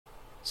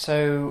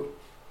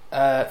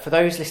For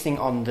those listening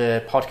on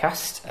the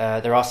podcast,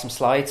 there are some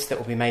slides that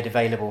will be made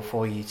available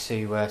for you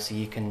to so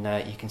you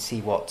can see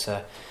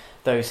what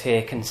those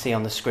here can see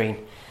on the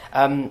screen.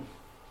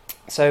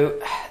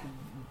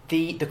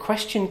 The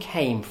question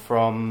came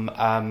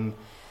from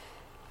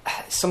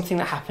something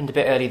that happened a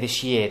bit earlier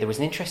this year. There was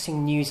an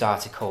interesting news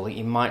article that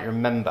you might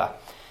remember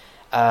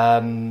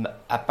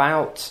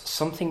about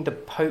something the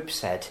Pope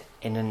said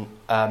in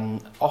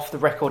an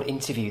off-the-record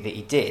interview that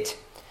he did.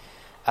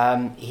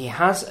 He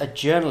has a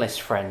journalist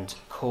friend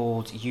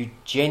called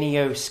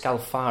Eugenio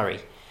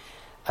Scalfari,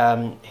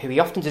 who he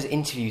often does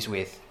interviews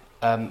with,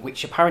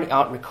 which apparently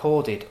aren't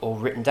recorded or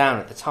written down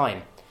at the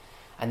time.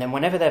 And then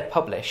whenever they're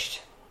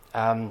published,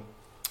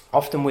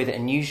 often with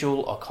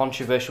unusual or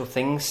controversial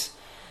things,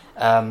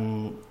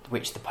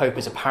 which the Pope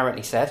has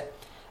apparently said,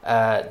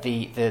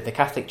 the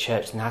Catholic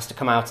Church then has to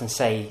come out and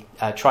say,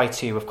 try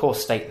to, of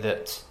course, state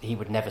that he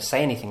would never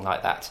say anything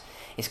like that.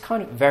 It's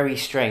kind of very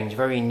strange,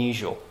 very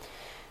unusual.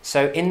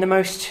 So in the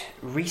most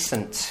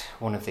recent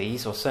one of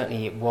these, or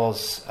certainly it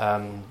was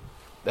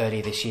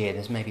earlier this year,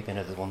 there's maybe been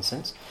other ones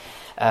since,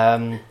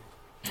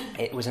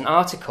 it was an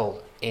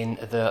article in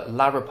the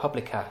La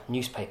Repubblica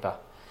newspaper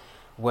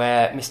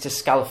where Mr.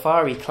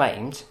 Scalfari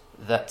claimed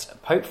that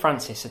Pope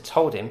Francis had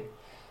told him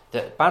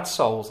that bad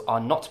souls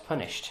are not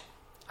punished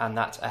and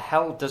that a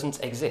hell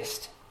doesn't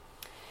exist.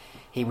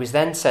 He was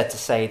then said to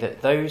say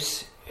that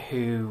those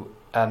who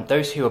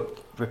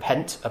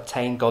repent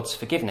obtain God's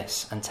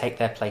forgiveness and take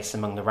their place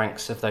among the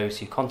ranks of those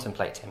who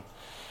contemplate him,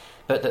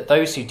 but that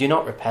those who do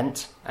not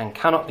repent and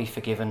cannot be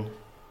forgiven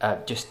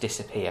just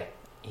disappear.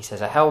 He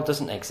says a hell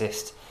doesn't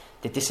exist,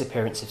 the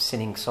disappearance of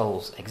sinning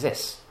souls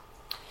exists.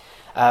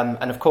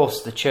 And of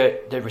course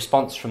the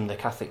response from the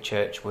Catholic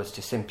Church was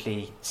to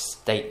simply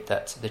state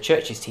that the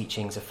Church's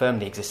teachings affirm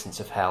the existence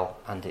of hell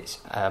and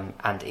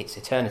its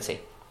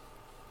eternity.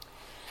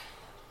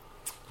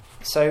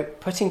 So,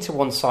 putting to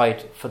one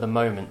side for the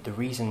moment the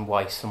reason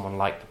why someone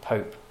like the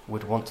Pope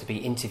would want to be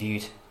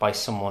interviewed by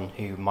someone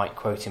who might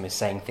quote him as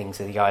saying things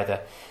that he either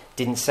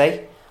didn't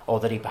say or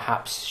that he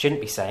perhaps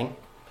shouldn't be saying,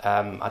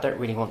 I don't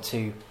really want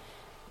to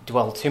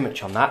dwell too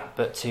much on that,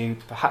 but to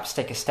perhaps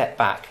take a step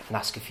back and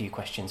ask a few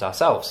questions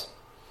ourselves.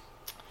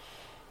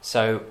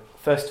 So,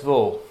 first of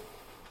all,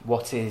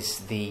 what is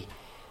the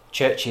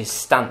Church's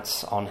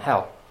stance on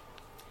hell?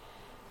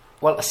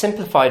 Well, a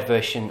simplified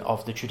version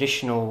of the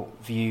traditional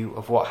view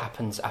of what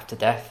happens after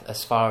death,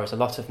 as far as a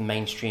lot of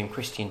mainstream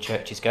Christian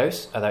churches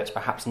goes, although it's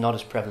perhaps not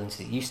as prevalent as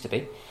it used to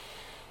be,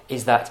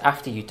 is that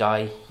after you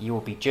die, you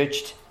will be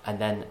judged and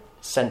then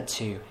sent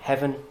to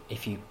heaven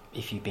if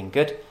you've been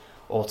good,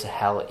 or to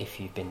hell if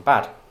you've been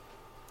bad.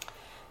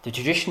 The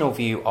traditional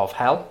view of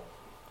hell,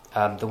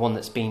 the one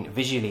that's been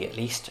visually at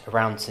least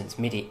around since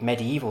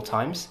medieval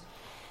times,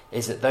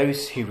 is that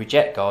those who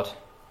reject God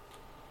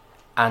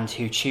and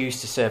who choose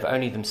to serve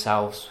only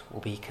themselves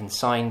will be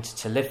consigned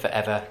to live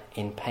forever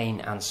in pain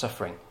and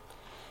suffering,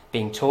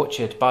 being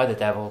tortured by the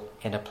devil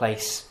in a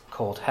place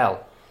called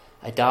hell,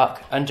 a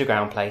dark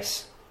underground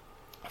place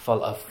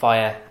full of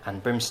fire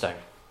and brimstone.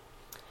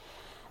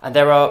 And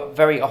there are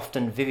very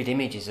often vivid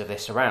images of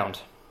this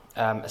around,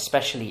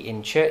 especially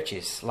in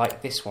churches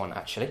like this one,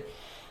 actually.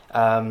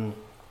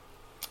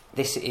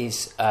 This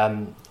is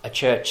a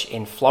church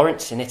in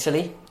Florence, in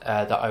Italy,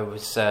 that I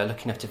was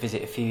lucky enough to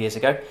visit a few years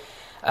ago.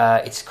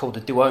 It's called the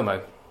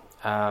Duomo,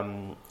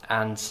 and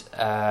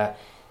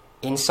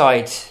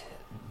inside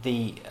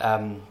the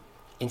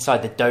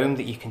dome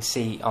that you can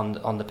see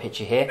on the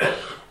picture here,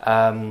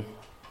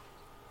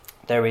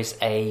 there is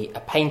a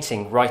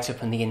painting right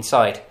up on the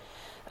inside,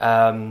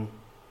 and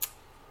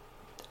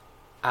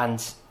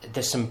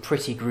there's some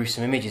pretty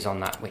gruesome images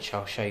on that, which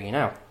I'll show you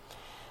now.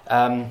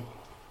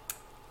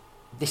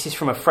 This is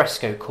from a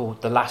fresco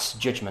called The Last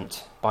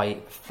Judgment by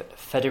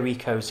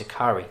Federico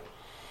Zuccari.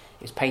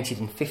 It was painted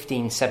in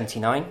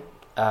 1579,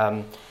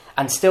 and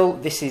still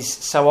this is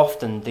so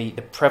often the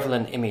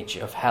prevalent image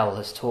of hell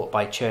as taught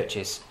by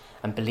churches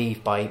and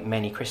believed by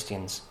many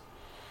Christians.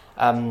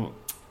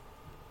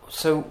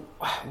 So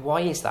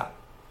why is that?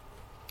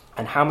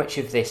 And how much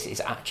of this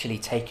is actually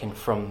taken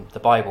from the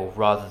Bible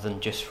rather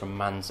than just from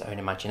man's own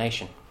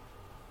imagination?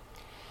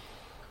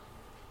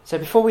 So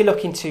before we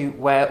look into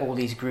where all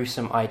these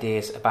gruesome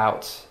ideas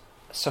about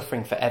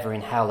suffering forever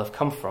in hell have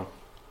come from,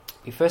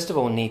 we first of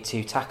all need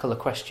to tackle the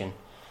question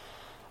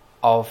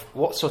of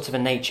what sort of a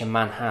nature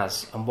man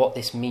has and what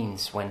this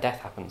means when death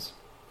happens.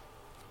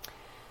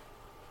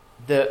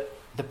 The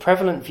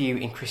prevalent view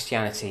in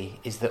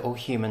Christianity is that all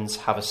humans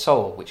have a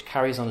soul which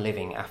carries on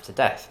living after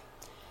death.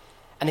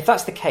 And if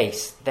that's the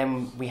case,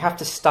 then we have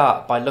to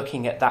start by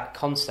looking at that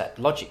concept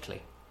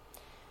logically.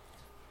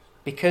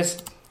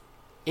 Because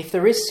if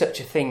there is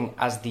such a thing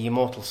as the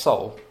immortal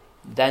soul,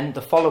 then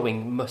the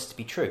following must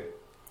be true.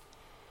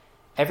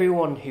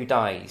 Everyone who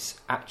dies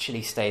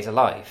actually stays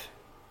alive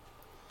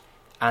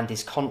and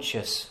is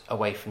conscious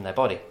away from their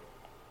body.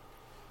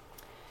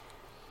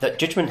 That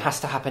judgment has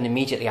to happen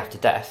immediately after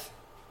death.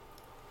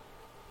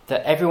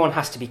 That everyone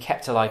has to be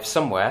kept alive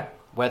somewhere,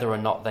 whether or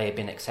not they have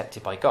been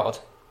accepted by God.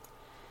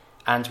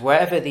 And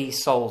wherever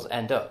these souls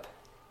end up,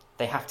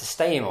 they have to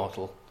stay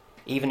immortal,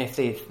 even if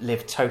they've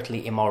lived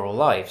totally immoral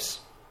lives.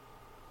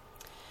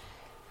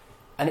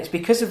 And it's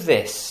because of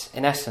this,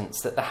 in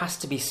essence, that there has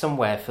to be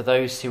somewhere for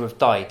those who have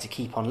died to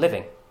keep on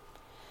living.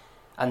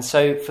 And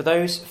so for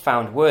those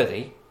found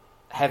worthy,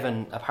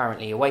 heaven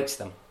apparently awaits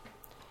them.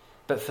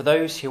 But for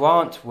those who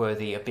aren't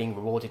worthy of being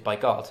rewarded by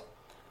God,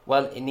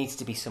 well, it needs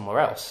to be somewhere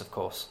else, of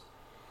course.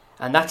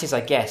 And that is,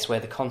 I guess, where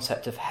the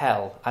concept of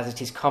hell, as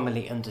it is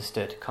commonly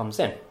understood, comes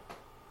in.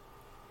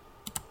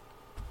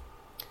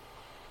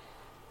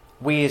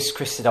 We as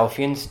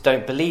Christadelphians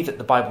don't believe that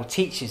the Bible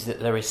teaches that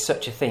there is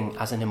such a thing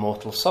as an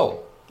immortal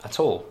soul at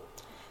all.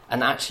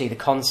 And actually the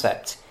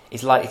concept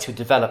is likely to have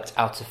developed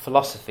out of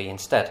philosophy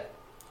instead.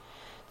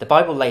 The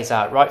Bible lays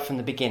out right from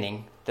the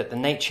beginning that the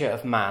nature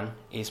of man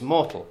is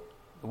mortal.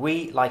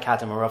 We, like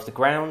Adam, are of the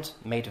ground,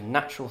 made of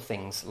natural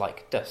things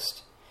like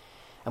dust.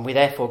 And we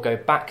therefore go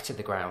back to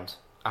the ground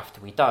after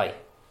we die.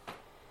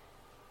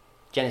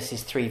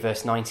 Genesis 3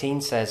 verse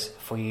 19 says,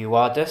 "For you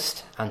are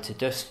dust, and to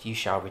dust you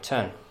shall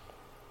return."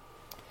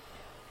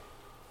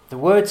 The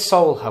word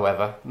soul,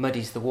 however,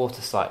 muddies the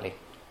water slightly,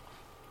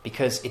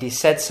 because it is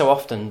said so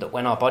often that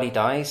when our body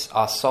dies,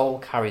 our soul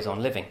carries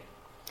on living.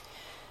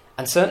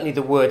 And certainly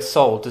the word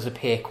soul does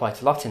appear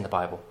quite a lot in the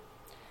Bible,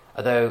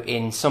 although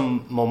in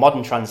some more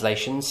modern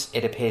translations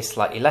it appears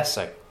slightly less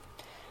so.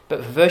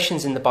 But for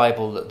versions in the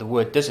Bible that the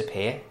word does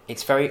appear,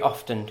 it's very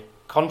often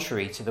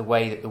contrary to the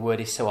way that the word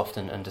is so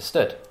often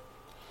understood.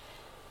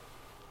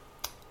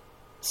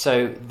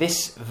 So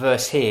this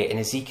verse here in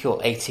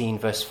Ezekiel 18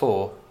 verse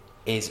 4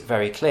 is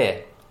very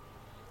clear.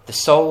 The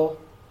soul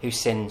who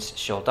sins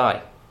shall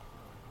die.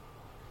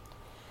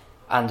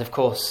 And of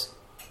course,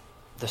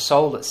 the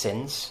soul that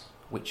sins,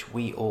 which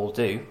we all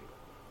do,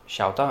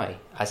 shall die,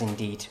 as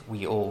indeed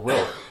we all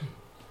will.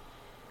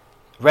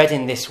 Read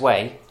in this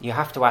way, you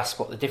have to ask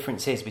what the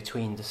difference is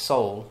between the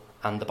soul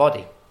and the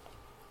body.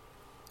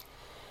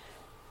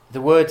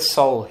 The word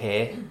soul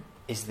here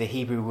is the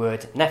Hebrew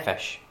word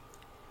nephesh,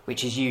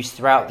 which is used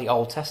throughout the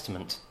Old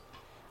Testament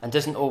and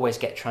doesn't always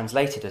get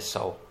translated as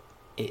soul.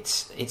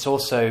 It's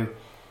also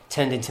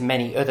turned into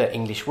many other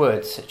English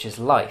words such as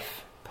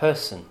life,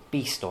 person,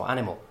 beast or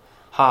animal,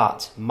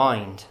 heart,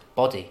 mind,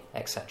 body,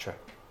 etc.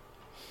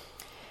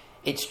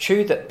 It's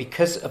true that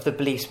because of the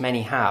beliefs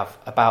many have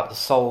about the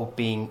soul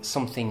being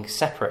something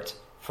separate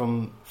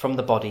from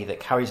the body that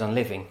carries on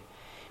living,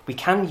 we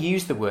can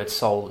use the word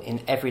soul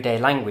in everyday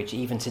language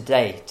even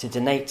today to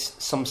denote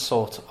some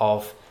sort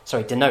of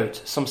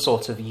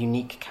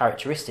unique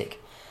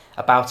characteristic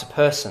about a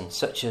person,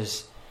 such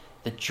as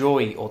the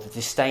joy or the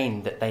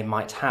disdain that they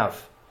might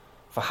have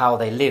for how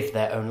they live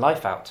their own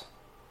life out.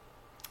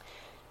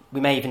 We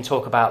may even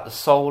talk about the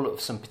soul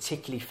of some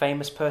particularly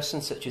famous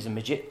person, such as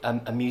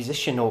a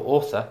musician or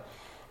author,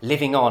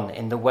 living on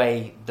in the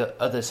way that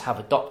others have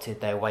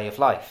adopted their way of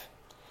life.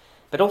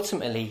 But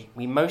ultimately,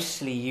 we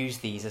mostly use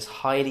these as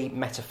highly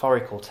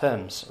metaphorical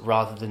terms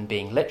rather than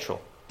being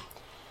literal.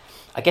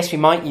 I guess we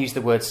might use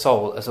the word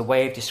soul as a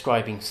way of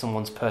describing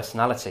someone's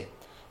personality,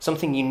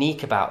 something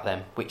unique about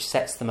them which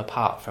sets them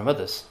apart from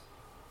others.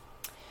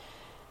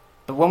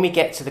 But when we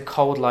get to the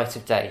cold light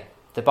of day,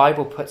 the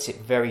Bible puts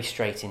it very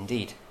straight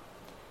indeed,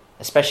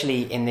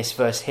 especially in this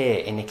verse here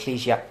in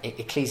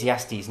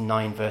Ecclesiastes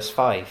 9 verse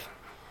 5.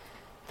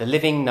 The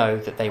living know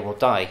that they will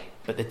die,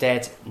 but the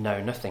dead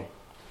know nothing.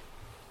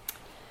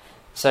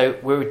 So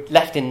we're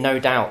left in no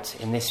doubt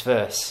in this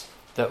verse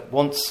that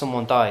once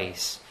someone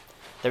dies,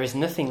 there is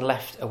nothing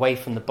left away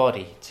from the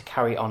body to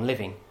carry on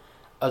living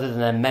other than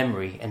their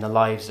memory in the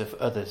lives of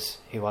others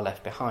who are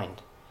left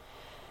behind.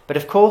 But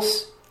of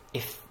course,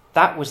 if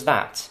that was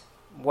that,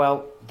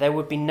 well, there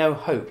would be no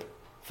hope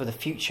for the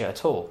future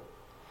at all.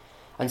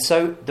 And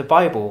so the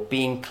Bible,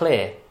 being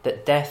clear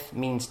that death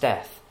means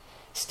death,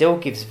 still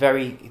gives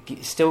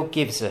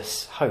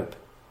us hope,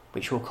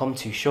 which we'll come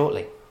to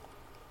shortly.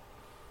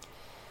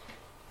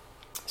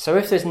 So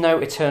if there's no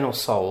eternal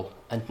soul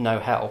and no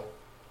hell,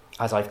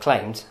 as I've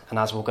claimed, and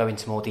as we'll go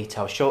into more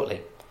detail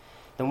shortly,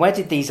 then where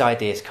did these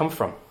ideas come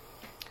from?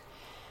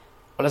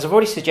 Well, as I've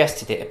already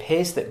suggested, it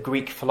appears that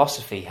Greek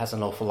philosophy has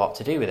an awful lot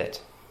to do with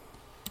it.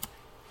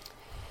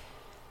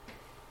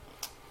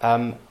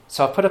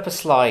 So I've put up a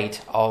slide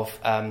of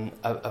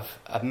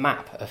a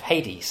map of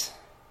Hades,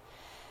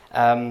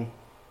 and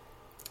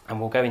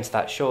we'll go into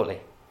that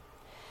shortly.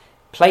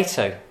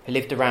 Plato, who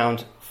lived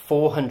around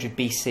 400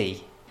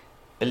 BC,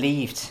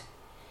 believed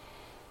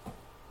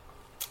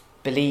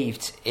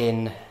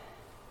in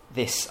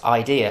this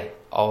idea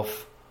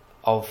of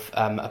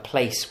a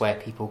place where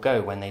people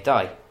go when they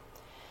die.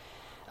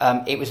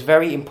 It was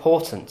very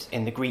important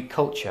in the Greek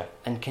culture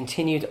and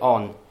continued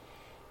on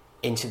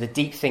into the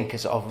deep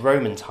thinkers of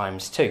Roman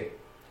times too.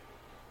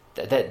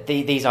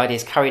 These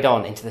ideas carried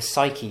on into the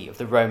psyche of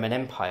the Roman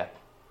Empire.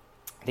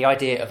 The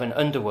idea of an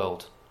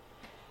underworld,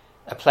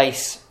 a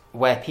place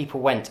where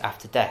people went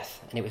after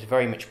death, and it was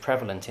very much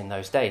prevalent in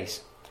those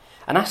days.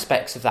 And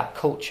aspects of that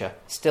culture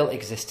still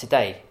exist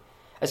today,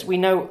 as we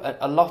know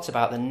a lot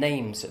about the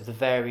names of the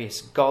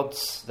various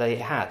gods they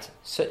had,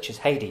 such as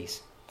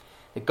Hades.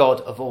 the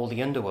god of all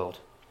the underworld.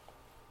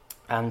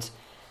 And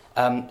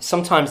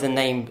sometimes the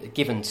name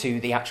given to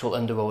the actual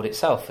underworld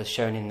itself, as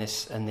shown in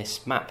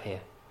this map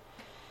here.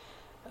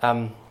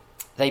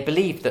 They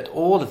believed that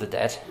all of the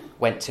dead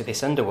went to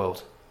this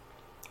underworld,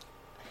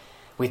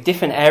 with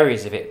different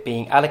areas of it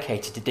being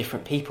allocated to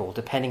different people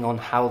depending on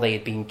how they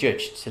had been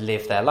judged to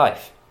live their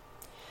life.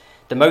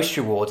 The most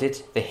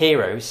rewarded, the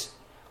heroes,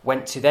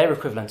 went to their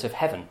equivalent of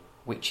heaven,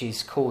 which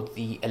is called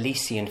the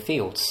Elysian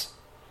Fields,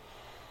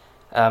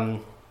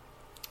 and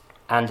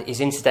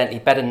is incidentally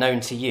better known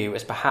to you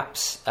as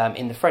perhaps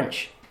in the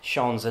French,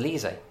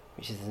 Champs-Élysées,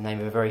 which is the name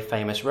of a very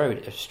famous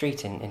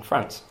street in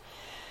France.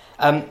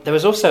 There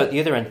was also at the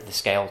other end of the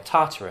scale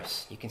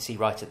Tartarus, you can see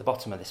right at the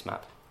bottom of this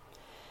map,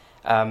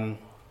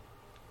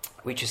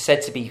 which is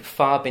said to be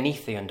far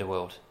beneath the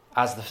underworld,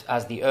 as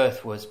the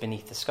earth was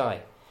beneath the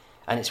sky,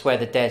 and it's where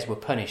the dead were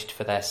punished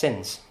for their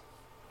sins.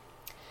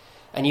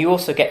 And you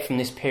also get from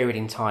this period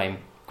in time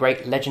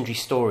great legendary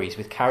stories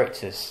with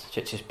characters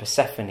such as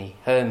Persephone,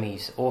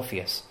 Hermes,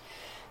 Orpheus.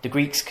 The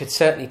Greeks could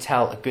certainly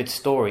tell a good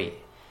story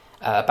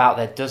about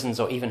their dozens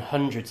or even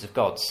hundreds of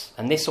gods,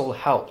 and this all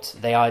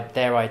helped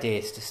their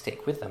ideas to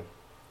stick with them.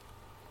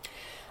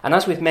 And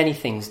as with many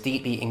things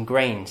deeply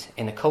ingrained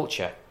in a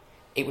culture,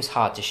 it was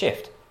hard to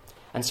shift.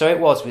 And so it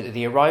was with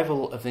the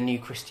arrival of the new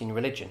Christian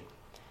religion.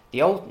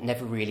 The old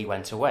never really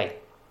went away.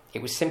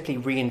 It was simply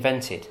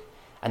reinvented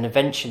and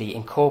eventually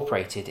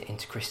incorporated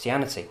into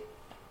Christianity.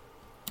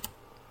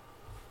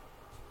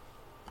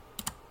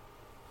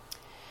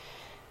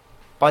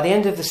 By the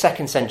end of the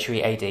 2nd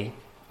century AD,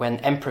 when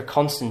Emperor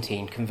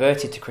Constantine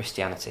converted to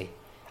Christianity,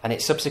 and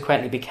it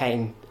subsequently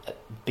became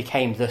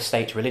the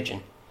state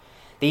religion,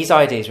 these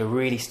ideas were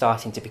really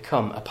starting to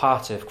become a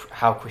part of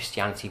how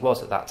Christianity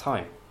was at that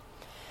time.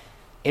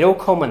 It all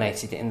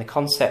culminated in the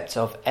concept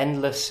of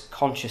endless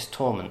conscious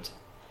torment,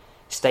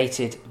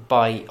 stated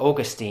by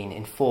Augustine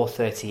in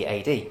 430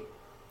 AD.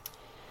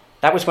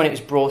 That was when it was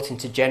brought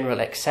into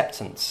general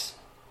acceptance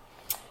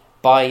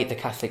by the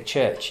Catholic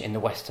Church in the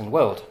Western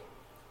world.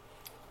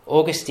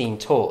 Augustine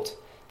taught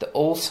that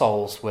all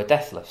souls were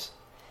deathless,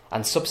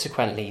 and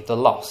subsequently the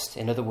lost,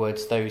 in other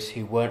words those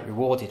who weren't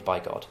rewarded by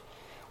God,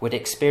 would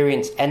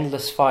experience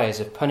endless fires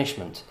of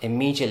punishment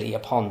immediately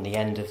upon the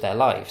end of their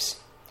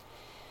lives.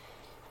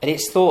 And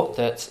it's thought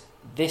that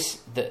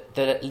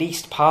at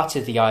least part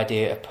of the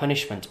idea of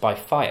punishment by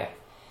fire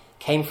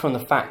came from the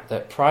fact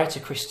that prior to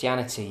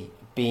Christianity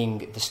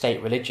being the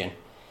state religion,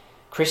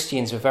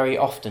 Christians were very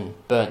often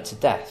burnt to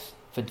death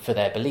for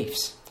their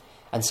beliefs.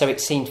 And so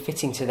it seemed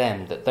fitting to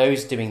them that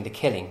those doing the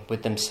killing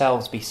would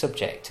themselves be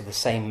subject to the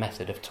same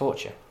method of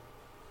torture.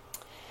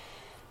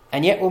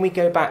 And yet when we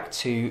go back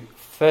to the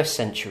first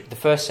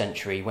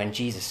century when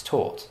Jesus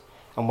taught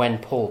and when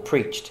Paul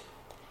preached,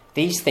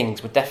 these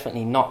things were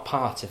definitely not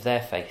part of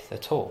their faith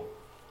at all.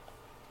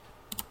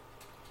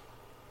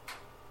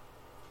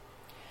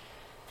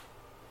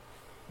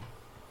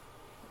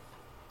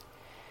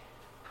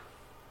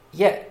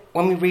 Yet,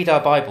 when we read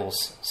our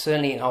Bibles,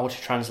 certainly in older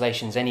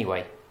translations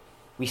anyway,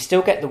 we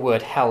still get the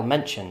word hell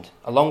mentioned,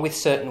 along with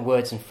certain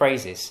words and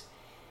phrases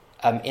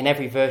in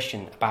every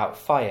version about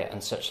fire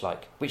and such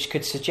like, which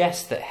could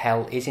suggest that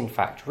hell is in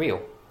fact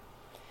real.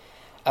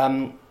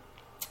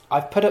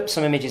 I've put up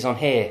some images on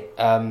here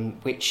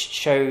which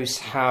shows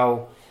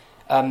how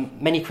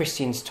many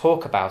Christians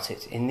talk about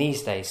it in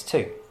these days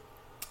too.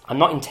 I'm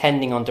not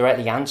intending on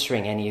directly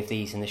answering any of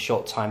these in the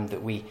short time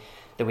that we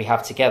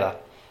have together.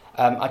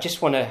 I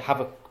just want to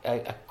have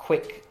a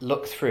quick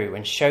look through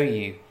and show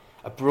you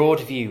a broad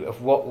view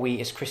of what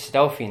we as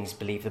Christadelphians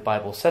believe the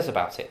Bible says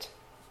about it.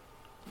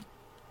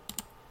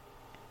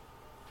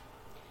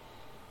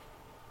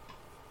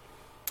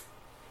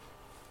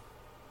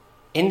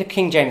 In the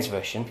King James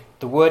Version,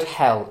 the word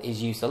hell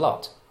is used a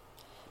lot,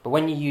 but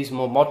when you use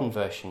more modern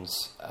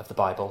versions of the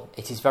Bible,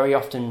 it is very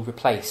often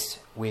replaced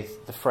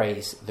with the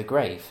phrase the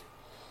grave.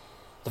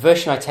 The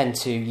version I tend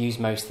to use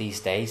most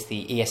these days,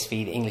 the ESV,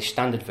 the English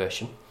Standard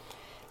Version,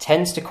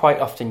 tends to quite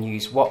often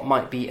use what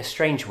might be a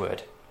strange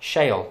word,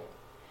 Sheol.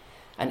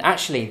 And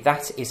actually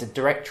that is a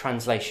direct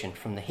translation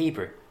from the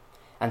Hebrew,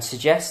 and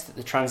suggests that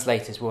the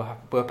translators were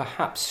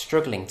perhaps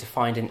struggling to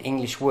find an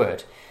English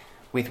word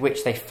with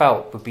which they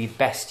felt would be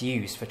best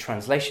used for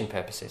translation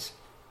purposes.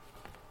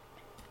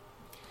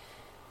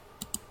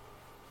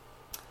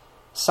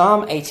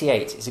 Psalm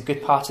 88 is a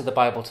good part of the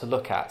Bible to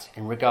look at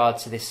in regard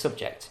to this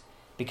subject,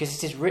 because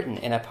it is written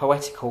in a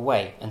poetical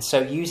way and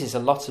so uses a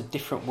lot of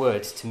different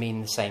words to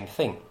mean the same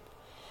thing.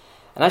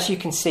 And as you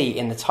can see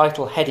in the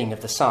title heading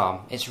of the psalm,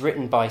 it's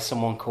written by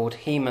someone called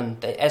Heman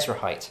the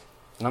Ezrahite.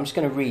 And I'm just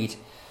going to read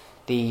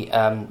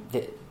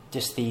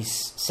just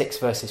these 6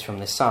 verses from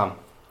this psalm.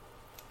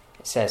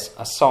 It says,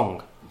 a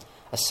psalm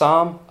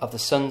of the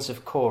sons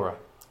of Korah,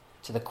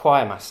 to the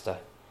choir master,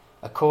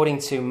 according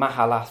to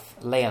Mahalath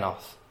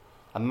Leanoth,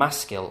 a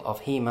maskil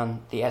of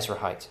Heman the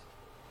Ezrahite.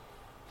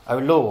 O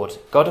Lord,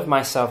 God of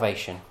my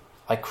salvation,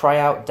 I cry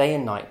out day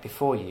and night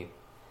before you.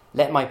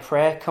 Let my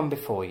prayer come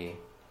before you.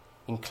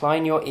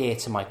 Incline your ear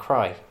to my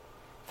cry,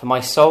 For my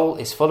soul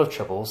is full of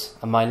troubles,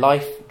 and my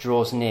life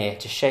draws near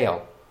to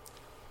Sheol.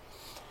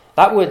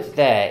 That word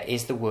there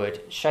is the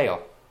word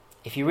Sheol.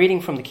 If you're reading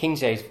from the King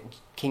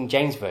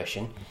James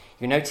Version,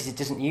 you'll notice it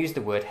doesn't use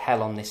the word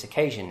hell on this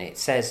occasion. It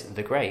says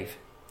the grave.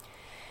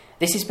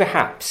 This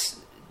perhaps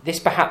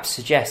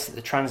suggests that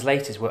the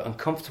translators were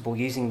uncomfortable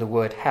using the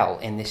word hell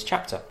in this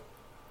chapter.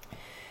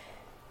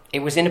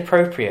 It was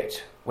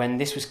inappropriate when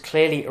this was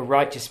clearly a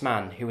righteous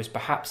man who was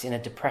perhaps in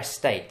a depressed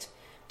state,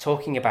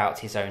 talking about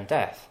his own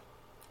death.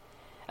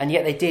 And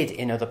yet they did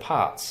in other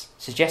parts,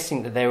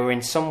 suggesting that they were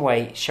in some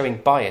way showing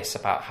bias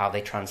about how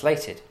they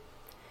translated.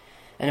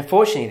 And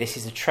unfortunately, this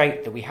is a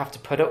trait that we have to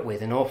put up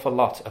with an awful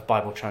lot of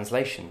Bible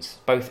translations,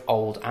 both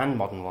old and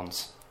modern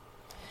ones.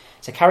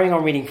 So carrying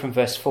on reading from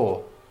verse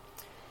 4,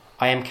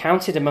 I am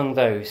counted among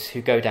those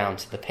who go down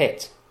to the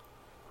pit.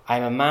 I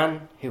am a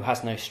man who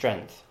has no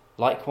strength,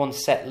 like one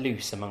set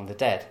loose among the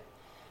dead,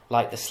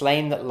 like the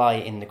slain that lie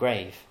in the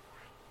grave,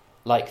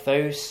 like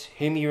those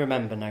whom you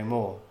remember no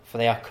more, for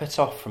they are cut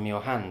off from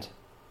your hand.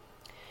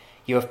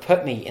 You have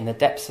put me in the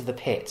depths of the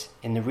pit,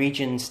 in the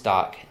regions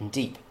dark and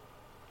deep.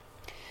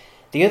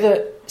 The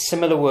other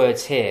similar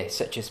words here,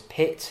 such as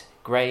pit,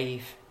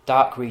 grave,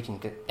 dark region,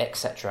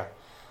 etc.,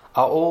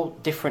 are all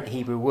different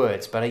Hebrew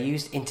words, but are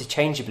used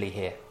interchangeably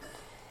here.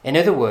 In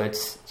other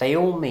words, they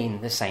all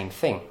mean the same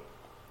thing.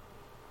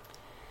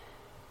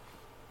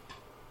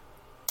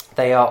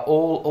 They are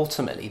all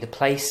ultimately the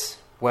place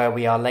where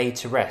we are laid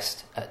to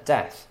rest at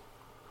death.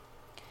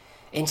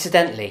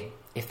 Incidentally,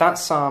 if that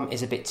psalm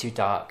is a bit too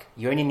dark,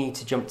 you only need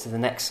to jump to the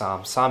next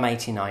psalm, Psalm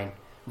 89,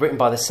 written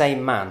by the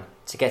same man,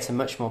 to get a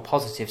much more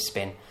positive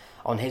spin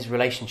on his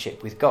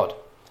relationship with God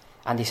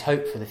and his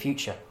hope for the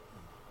future.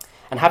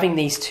 And having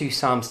these two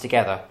psalms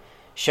together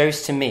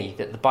shows to me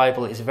that the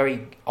Bible is a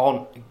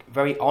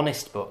very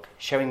honest book,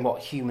 showing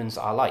what humans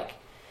are like,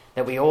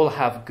 that we all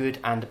have good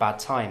and bad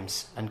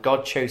times, and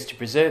God chose to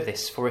preserve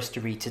this for us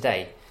to read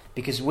today,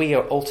 because we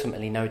are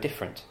ultimately no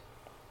different.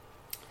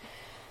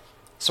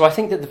 So I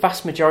think that the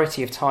vast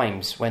majority of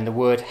times when the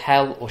word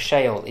hell or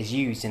Sheol is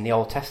used in the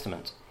Old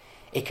Testament,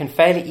 it can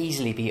fairly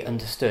easily be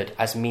understood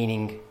as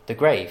meaning the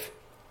grave.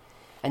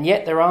 And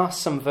yet there are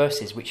some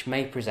verses which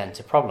may present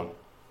a problem.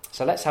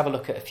 So let's have a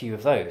look at a few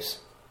of those.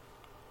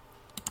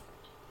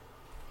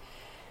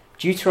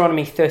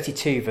 Deuteronomy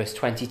 32 verse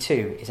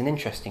 22 is an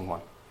interesting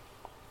one.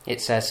 It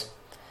says,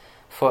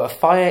 For a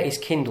fire is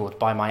kindled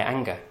by my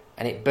anger,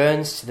 and it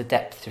burns to the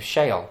depth of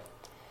Sheol,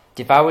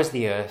 devours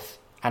the earth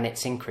and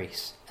its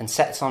increase, and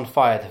sets on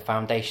fire the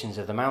foundations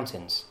of the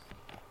mountains.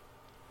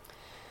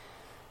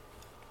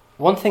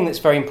 One thing that's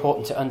very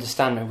important to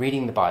understand when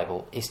reading the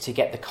Bible is to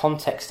get the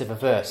context of a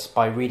verse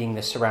by reading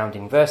the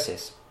surrounding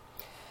verses.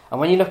 And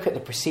when you look at the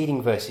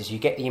preceding verses, you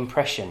get the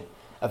impression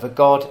of a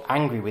God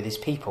angry with his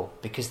people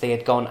because they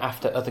had gone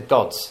after other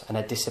gods and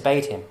had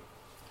disobeyed him.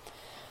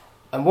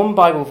 And one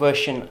Bible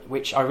version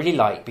which I really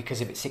like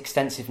because of its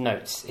extensive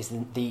notes is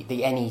the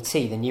NET,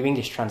 the New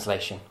English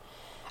Translation.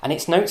 And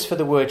its notes for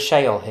the word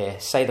Sheol here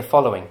say the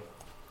following.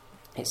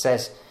 It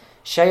says,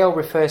 Sheol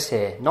refers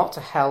here not to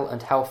hell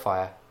and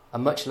hellfire, a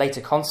much later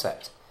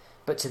concept,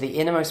 but to the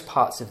innermost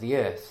parts of the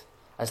earth,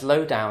 as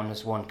low down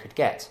as one could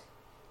get.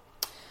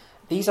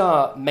 These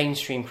are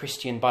mainstream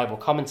Christian Bible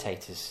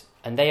commentators,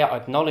 and they are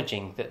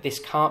acknowledging that this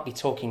can't be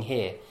talking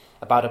here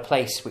about a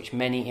place which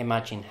many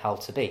imagine hell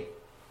to be.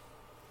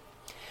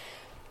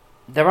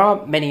 There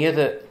are many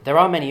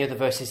other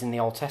verses in the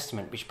Old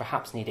Testament which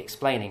perhaps need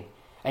explaining,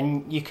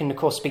 and you can of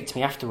course speak to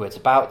me afterwards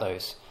about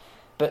those.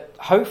 But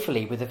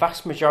hopefully, with the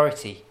vast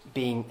majority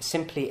being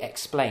simply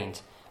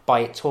explained by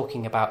it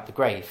talking about the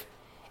grave,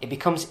 it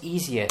becomes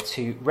easier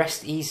to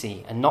rest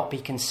easy and not be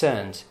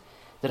concerned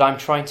that I'm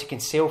trying to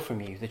conceal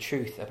from you the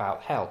truth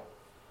about hell.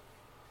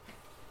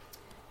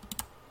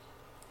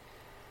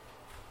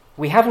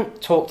 We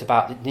haven't talked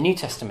about the New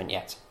Testament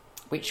yet,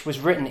 which was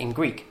written in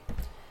Greek.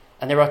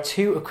 And there are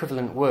two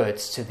equivalent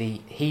words to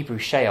the Hebrew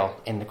Sheol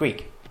in the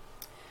Greek.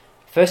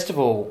 First of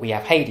all, we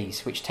have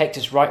Hades, which takes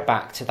us right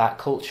back to that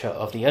culture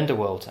of the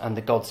underworld and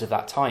the gods of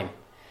that time,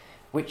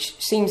 which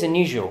seems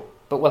unusual,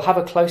 but we'll have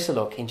a closer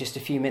look in just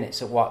a few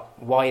minutes at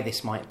why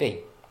this might be.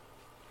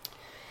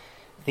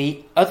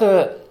 The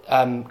other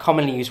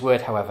commonly used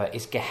word, however,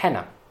 is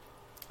Gehenna,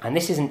 and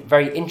this is a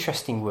very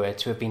interesting word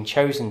to have been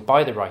chosen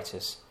by the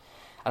writers,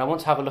 and I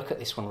want to have a look at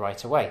this one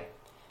right away,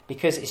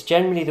 because it's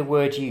generally the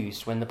word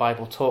used when the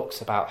Bible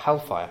talks about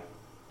hellfire.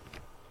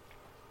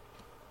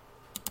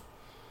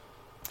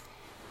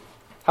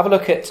 Have a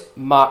look at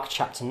Mark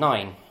chapter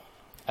 9.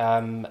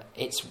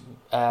 It's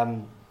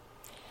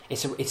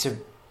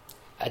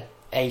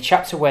a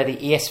chapter where the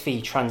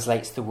ESV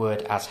translates the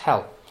word as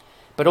hell,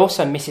 but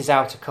also misses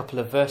out a couple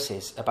of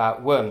verses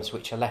about worms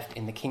which are left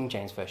in the King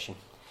James Version.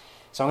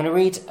 So I'm going to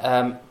read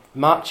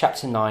Mark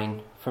chapter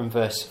 9 from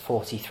verse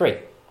 43.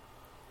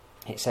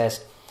 It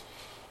says,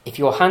 If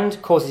your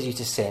hand causes you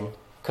to sin,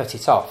 cut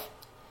it off.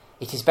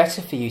 It is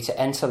better for you to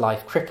enter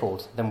life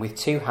crippled than with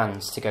two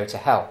hands to go to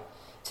hell,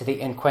 to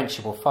the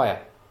unquenchable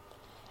fire.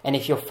 And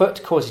if your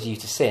foot causes you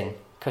to sin,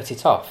 cut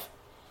it off.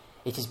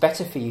 It is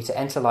better for you to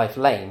enter life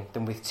lame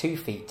than with 2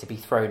 feet to be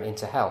thrown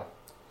into hell.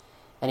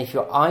 And if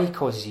your eye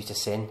causes you to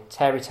sin,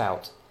 tear it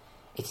out.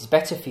 It is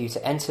better for you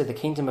to enter the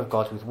kingdom of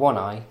God with 1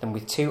 eye than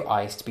with 2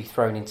 eyes to be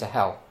thrown into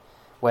hell,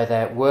 where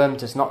their worm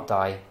does not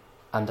die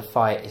and the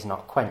fire is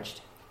not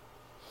quenched.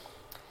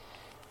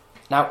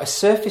 Now, a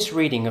surface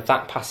reading of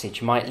that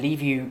passage might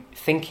leave you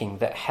thinking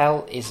that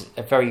hell is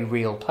a very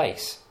real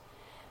place.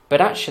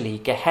 But actually,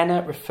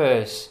 Gehenna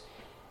refers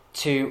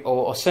to,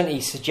 or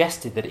certainly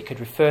suggested that it could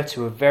refer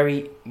to a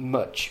very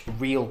much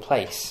real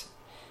place,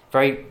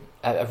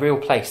 a real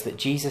place that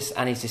Jesus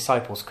and his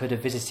disciples could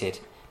have visited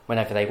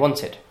whenever they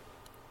wanted.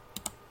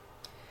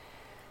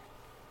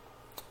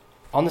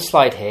 On the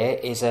slide here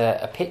is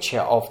a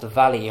picture of the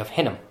Valley of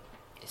Hinnom.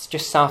 It's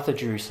just south of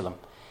Jerusalem,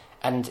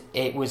 and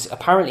it was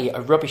apparently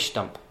a rubbish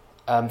dump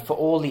for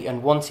all the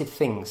unwanted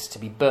things to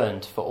be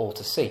burned for all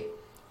to see.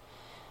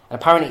 And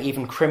apparently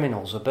even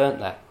criminals were burnt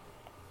there.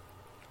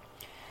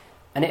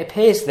 And it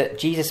appears that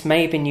Jesus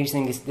may have been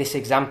using this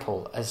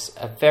example as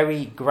a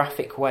very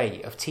graphic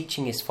way of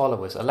teaching his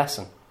followers a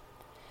lesson.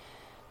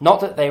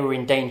 Not that they were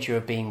in danger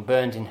of being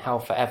burned in hell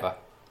forever,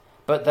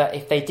 but that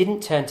if they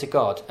didn't turn to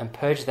God and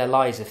purge their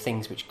lives of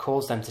things which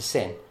caused them to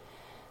sin,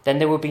 then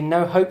there would be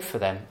no hope for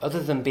them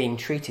other than being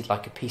treated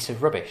like a piece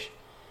of rubbish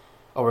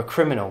or a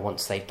criminal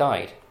once they've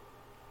died,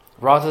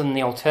 rather than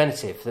the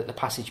alternative that the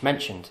passage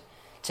mentioned,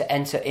 to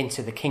enter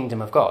into the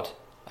kingdom of God,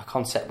 a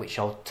concept which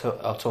I'll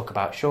talk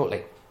about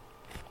shortly.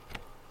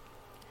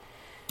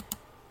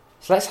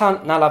 So let's now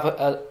have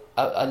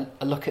a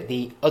look at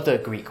the other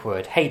Greek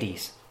word,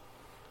 Hades.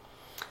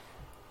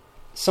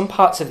 Some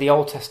parts of the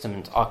Old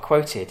Testament are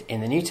quoted in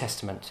the New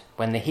Testament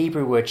when the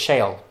Hebrew word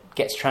Sheol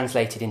gets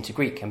translated into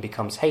Greek and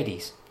becomes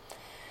Hades.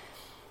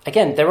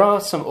 Again, there are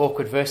some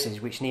awkward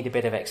verses which need a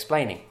bit of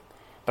explaining,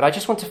 but I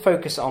just want to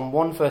focus on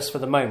one verse for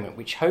the moment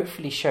which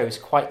hopefully shows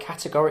quite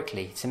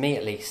categorically, to me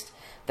at least,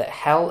 that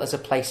hell as a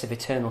place of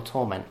eternal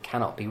torment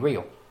cannot be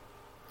real.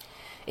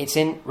 It's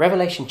in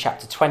Revelation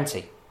chapter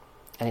 20,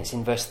 and it's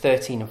in verse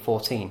 13 and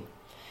 14.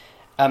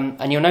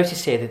 And you'll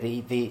notice here that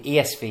the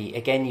ESV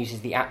again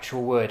uses the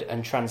actual word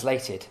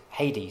untranslated,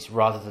 Hades,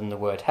 rather than the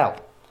word hell.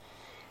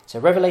 So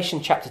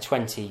Revelation chapter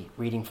 20,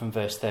 reading from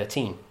verse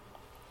 13.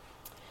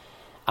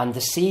 And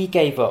the sea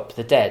gave up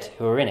the dead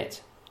who were in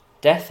it.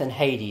 Death and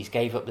Hades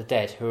gave up the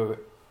dead who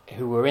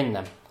were in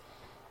them,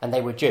 and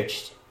they were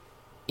judged,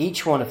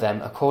 each one of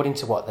them according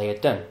to what they had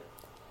done.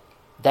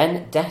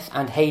 Then death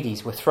and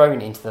Hades were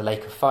thrown into the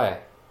lake of fire.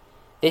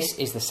 This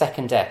is the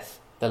second death,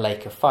 the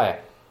lake of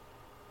fire.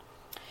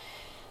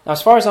 Now,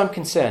 as far as I'm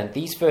concerned,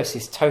 these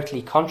verses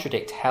totally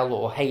contradict hell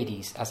or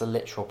Hades as a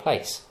literal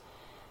place,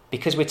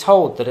 because we're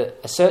told that at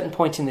a certain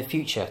point in the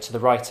future, to the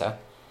writer,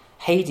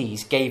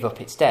 Hades gave up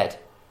its dead,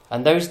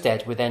 and those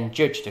dead were then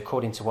judged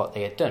according to what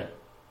they had done.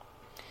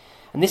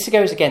 And this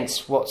goes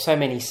against what so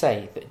many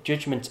say, that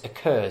judgment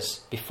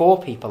occurs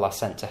before people are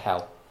sent to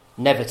hell,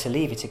 never to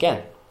leave it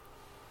again.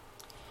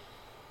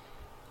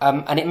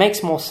 And it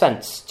makes more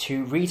sense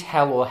to read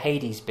hell or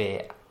Hades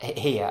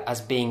here as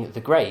being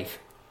the grave,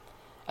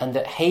 and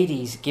that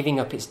Hades giving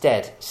up its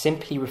dead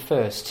simply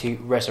refers to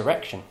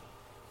resurrection.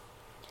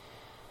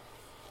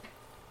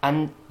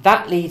 And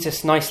that leads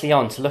us nicely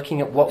on to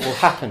looking at what will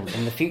happen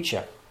in the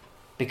future.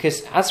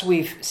 Because as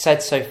we've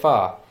said so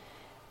far,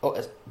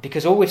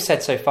 because all we've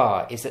said so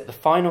far is that the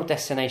final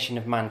destination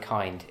of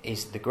mankind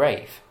is the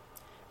grave,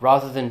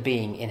 rather than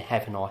being in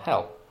heaven or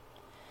hell.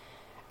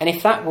 And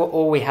if that were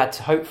all we had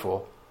to hope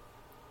for,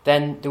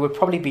 then there would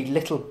probably be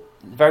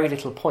very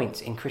little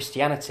point in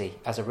Christianity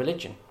as a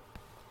religion.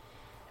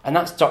 And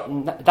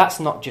that's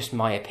not just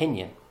my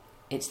opinion.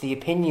 It's the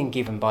opinion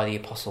given by the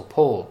Apostle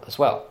Paul as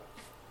well.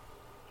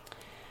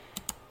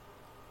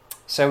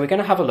 So we're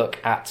going to have a look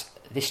at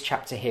this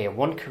chapter here,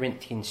 1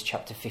 Corinthians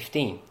chapter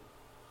 15.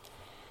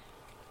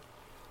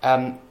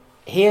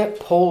 Here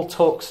Paul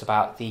talks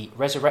about the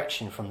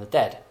resurrection from the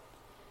dead,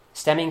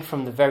 stemming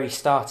from the very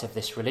start of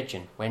this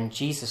religion, when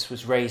Jesus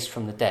was raised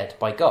from the dead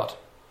by God.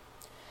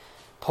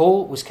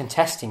 Paul was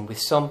contesting with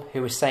some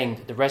who were saying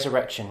that the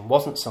resurrection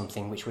wasn't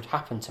something which would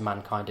happen to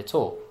mankind at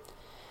all.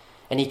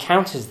 And he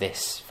counters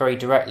this very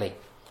directly.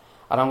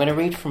 And I'm going to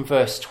read from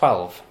verse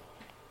 12.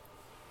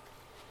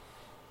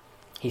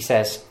 He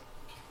says,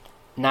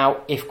 "Now,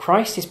 if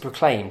Christ is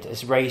proclaimed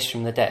as raised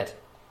from the dead,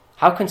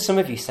 how can some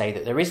of you say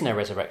that there is no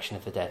resurrection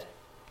of the dead?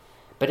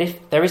 But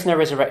if there is no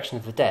resurrection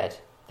of the dead,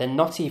 then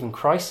not even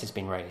Christ has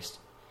been raised.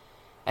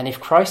 And if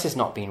Christ has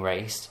not been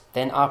raised,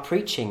 then our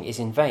preaching is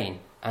in vain,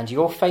 and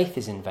your faith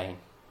is in vain.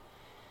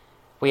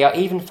 We are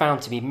even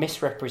found to be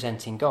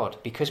misrepresenting God,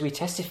 because we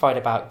testified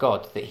about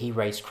God that he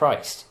raised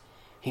Christ,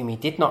 whom he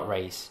did not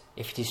raise,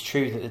 if it is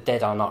true that the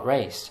dead are not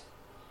raised.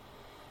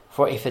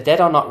 For if the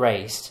dead are not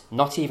raised,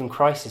 not even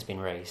Christ has been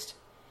raised.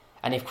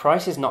 And if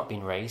Christ has not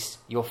been raised,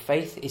 your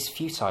faith is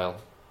futile,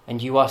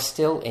 and you are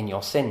still in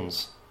your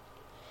sins.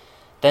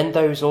 Then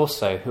those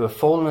also who have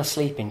fallen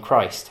asleep in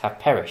Christ have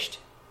perished.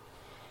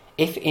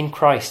 If in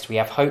Christ we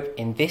have hope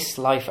in this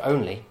life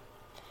only,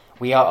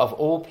 we are of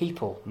all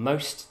people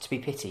most to be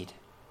pitied.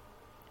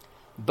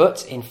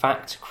 But, in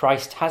fact,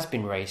 Christ has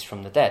been raised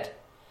from the dead,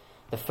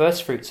 the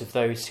firstfruits of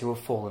those who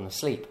have fallen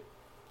asleep.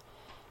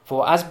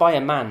 For as by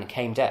a man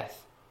came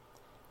death,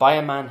 by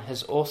a man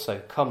has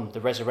also come the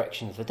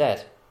resurrection of the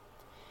dead.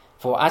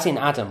 For as in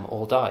Adam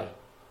all die,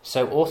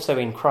 so also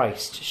in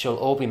Christ shall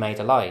all be made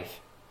alive,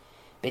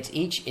 but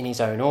each in his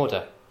own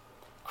order.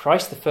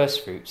 Christ the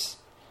firstfruits,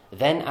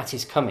 then at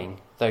his coming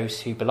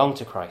those who belong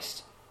to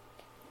Christ.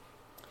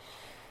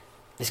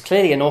 There's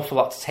clearly an awful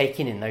lot to take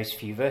in those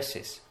few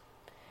verses.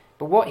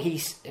 But what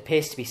he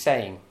appears to be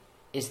saying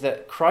is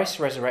that Christ's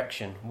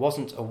resurrection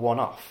wasn't a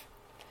one-off,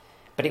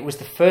 but it was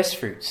the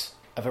firstfruits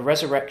of a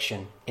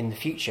resurrection in the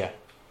future,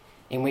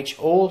 in which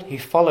all who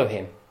follow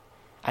him,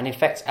 and in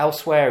fact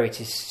elsewhere it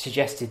is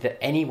suggested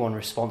that anyone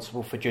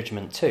responsible for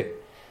judgment too,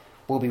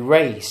 will be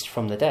raised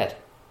from the dead.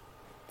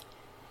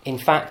 In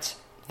fact,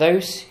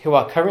 those who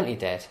are currently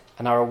dead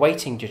and are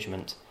awaiting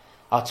judgment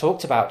are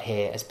talked about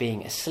here as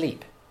being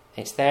asleep.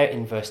 It's there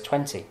in verse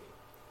 20.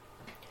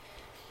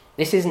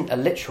 This isn't a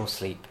literal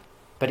sleep,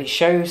 but it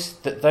shows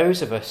that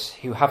those of us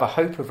who have a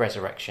hope of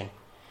resurrection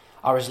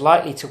are as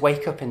likely to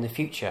wake up in the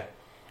future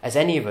as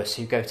any of us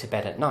who go to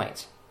bed at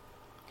night.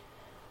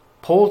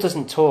 Paul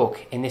doesn't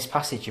talk in this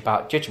passage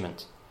about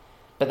judgment,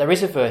 but there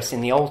is a verse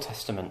in the Old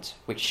Testament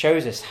which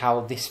shows us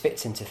how this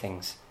fits into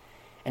things,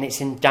 and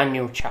it's in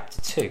Daniel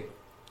chapter 2.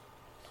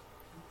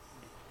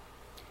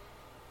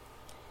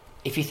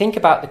 If you think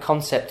about the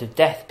concept of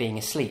death being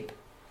asleep,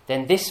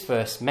 then this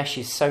verse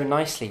meshes so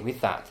nicely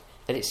with that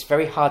it's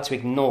very hard to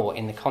ignore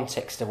in the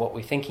context of what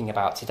we're thinking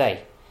about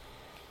today.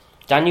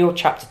 Daniel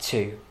chapter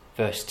 2,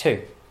 verse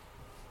 2.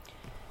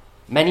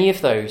 Many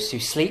of those who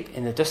sleep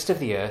in the dust of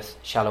the earth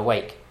shall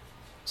awake,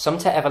 some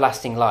to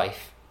everlasting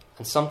life,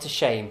 and some to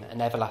shame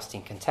and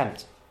everlasting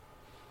contempt.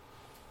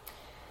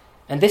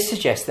 And this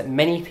suggests that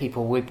many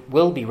people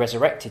will be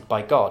resurrected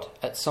by God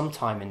at some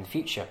time in the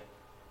future,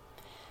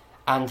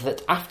 and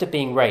that after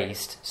being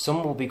raised,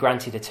 some will be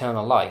granted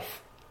eternal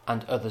life,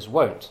 and others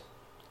won't.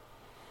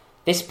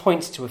 This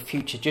points to a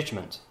future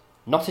judgment,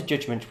 not a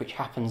judgment which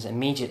happens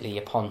immediately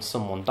upon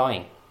someone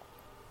dying.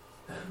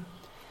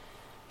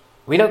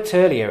 We looked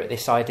earlier at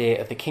this idea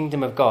of the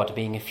kingdom of God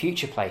being a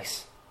future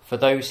place for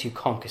those who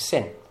conquer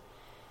sin,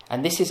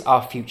 and this is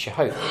our future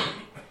hope.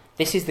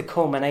 This is the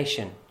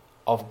culmination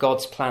of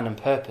God's plan and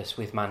purpose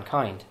with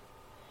mankind.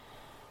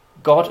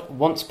 God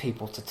wants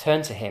people to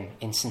turn to him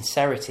in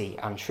sincerity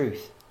and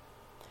truth.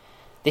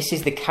 This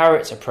is the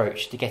carrot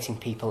approach to getting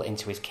people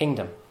into his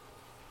kingdom.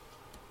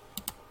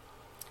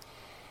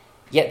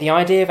 Yet the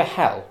idea of a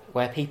hell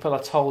where people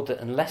are told that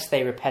unless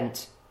they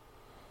repent,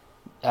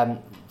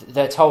 that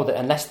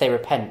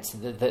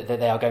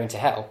they are going to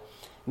hell,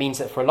 means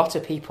that for a lot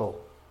of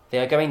people, they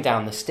are going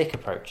down the stick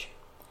approach,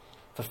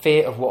 for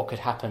fear of what could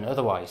happen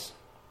otherwise.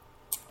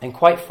 And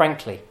quite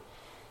frankly,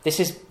 this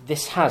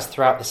has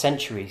throughout the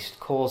centuries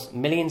caused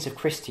millions of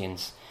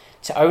Christians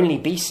to only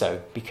be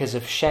so because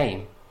of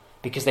shame,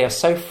 because they are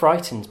so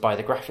frightened by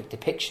the graphic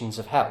depictions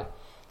of hell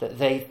that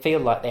they feel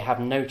like they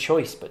have no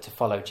choice but to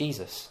follow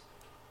Jesus.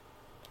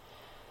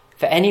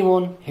 For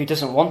anyone who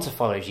doesn't want to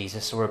follow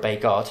Jesus or obey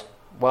God,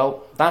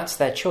 well, that's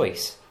their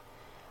choice.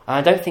 And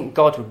I don't think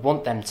God would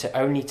want them to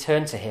only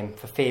turn to him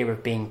for fear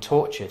of being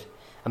tortured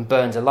and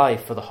burned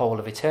alive for the whole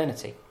of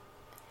eternity.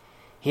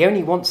 He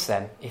only wants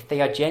them if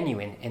they are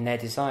genuine in their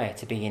desire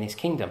to be in his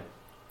kingdom.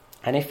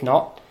 And if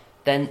not,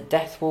 then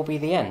death will be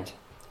the end.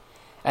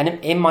 And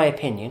in my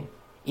opinion,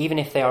 even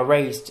if they are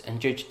raised and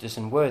judged as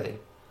unworthy,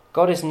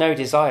 God has no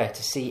desire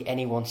to see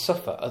anyone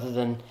suffer other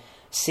than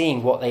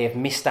seeing what they have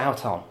missed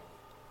out on,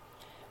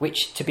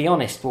 which, to be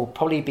honest, will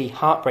probably be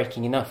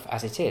heartbreaking enough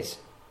as it is.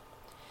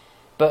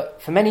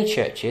 But for many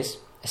churches,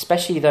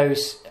 especially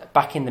those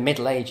back in the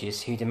Middle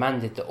Ages who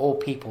demanded that all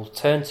people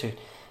turn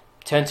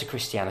to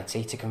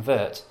Christianity to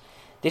convert,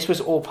 this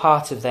was all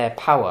part of their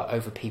power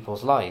over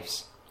people's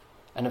lives,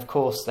 and of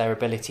course their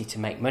ability to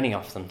make money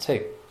off them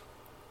too.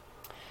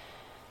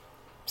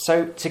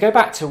 So to go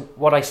back to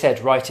what I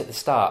said right at the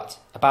start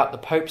about the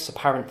Pope's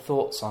apparent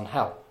thoughts on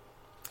hell,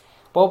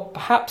 well,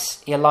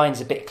 perhaps he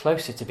aligns a bit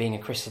closer to being a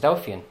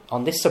Christadelphian,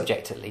 on this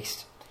subject at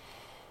least.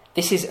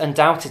 This is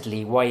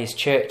undoubtedly why his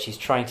church is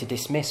trying to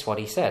dismiss what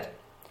he said,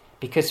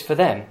 because for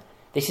them,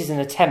 this is an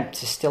attempt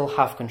to still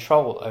have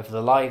control over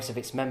the lives of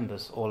its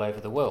members all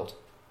over the world.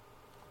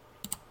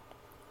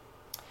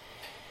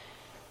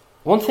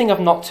 One thing I've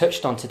not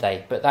touched on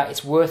today, but that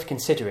it's worth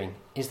considering,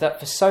 is that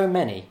for so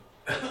many,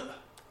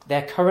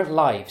 their current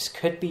lives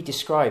could be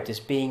described as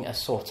being a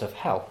sort of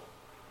hell.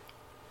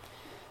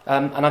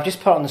 And I've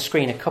just put on the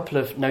screen a couple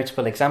of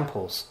notable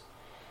examples.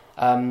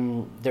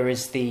 There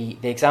is the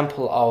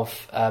example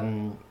of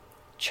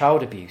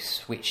child abuse,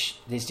 which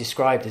is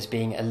described as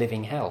being a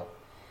living hell.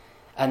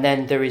 And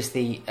then there is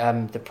the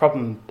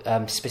problem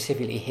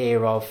specifically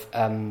here of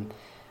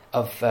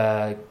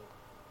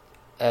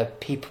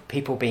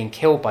people being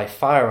killed by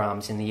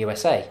firearms in the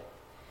USA.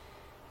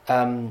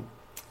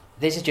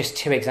 These are just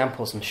two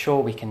examples. I'm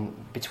sure we can,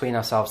 between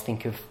ourselves,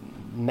 think of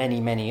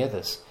many, many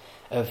others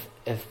of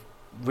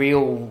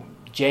real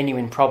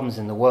genuine problems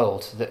in the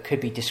world that could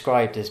be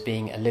described as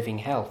being a living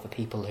hell for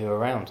people who are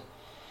around.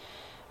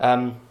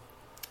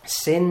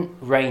 Sin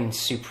reigns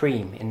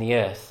supreme in the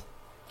earth.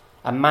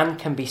 A man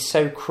can be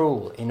so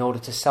cruel in order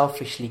to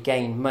selfishly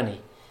gain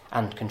money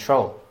and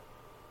control.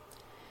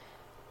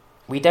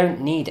 We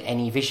don't need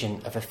any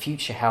vision of a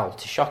future hell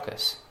to shock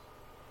us.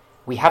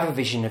 We have a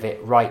vision of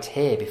it right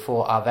here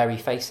before our very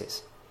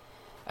faces.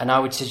 And I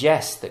would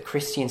suggest that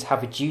Christians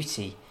have a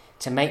duty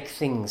to make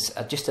things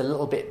just a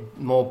little bit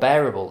more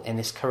bearable in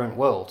this current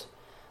world,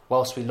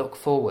 whilst we look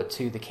forward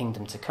to the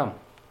kingdom to come.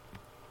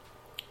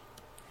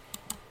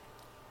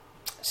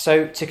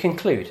 So, to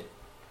conclude,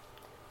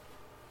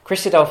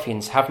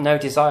 Christadelphians have no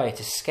desire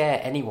to scare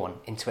anyone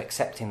into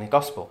accepting the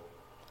gospel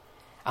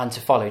and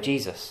to follow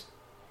Jesus,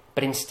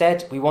 but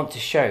instead we want to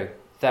show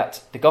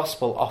that the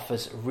gospel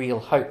offers real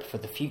hope for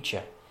the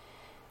future,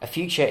 a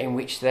future in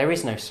which there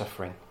is no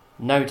suffering,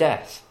 no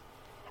death,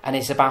 and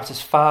is about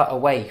as far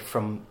away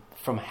from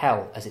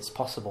hell as it's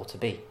possible to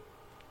be.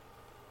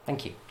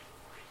 Thank you.